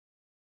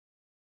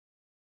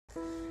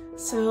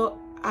So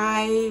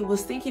I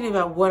was thinking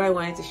about what I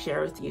wanted to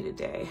share with you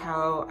today,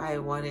 how I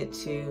wanted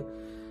to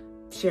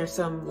share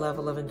some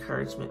level of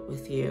encouragement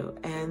with you.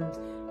 And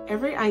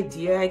every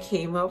idea I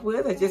came up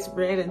with, I just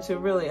ran into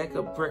really like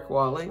a brick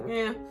wall. Like,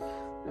 no,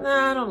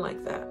 I don't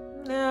like that.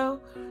 No.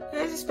 And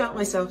I just felt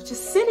myself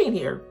just sitting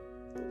here,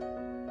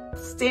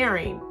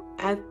 staring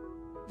at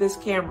this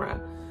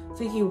camera,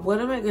 thinking, what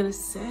am I going to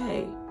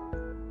say?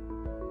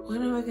 What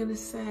am I going to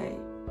say?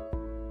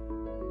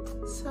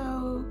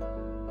 So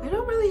I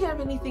don't really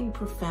have anything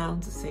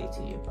profound to say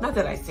to you. Not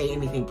that I say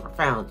anything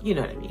profound, you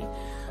know what I mean.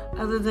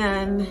 Other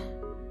than,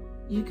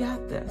 you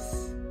got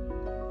this.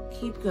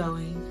 Keep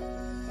going.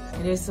 I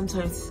know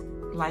sometimes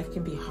life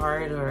can be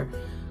hard, or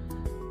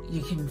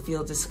you can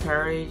feel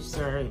discouraged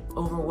or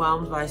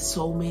overwhelmed by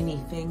so many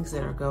things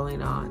that are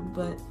going on,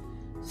 but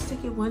just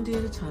take it one day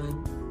at a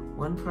time,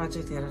 one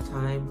project at a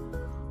time,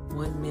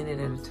 1 minute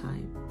at a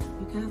time.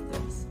 You got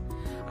this.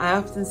 I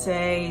often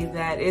say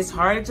that it's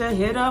hard to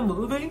hit a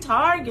moving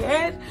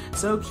target,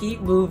 so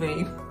keep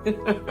moving.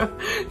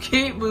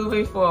 Keep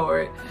moving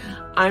forward.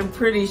 I'm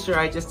pretty sure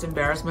I just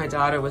embarrassed my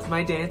daughter with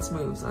my dance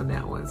moves on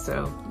that one,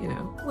 so, you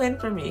know, win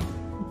for me.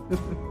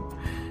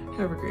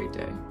 Have a great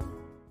day.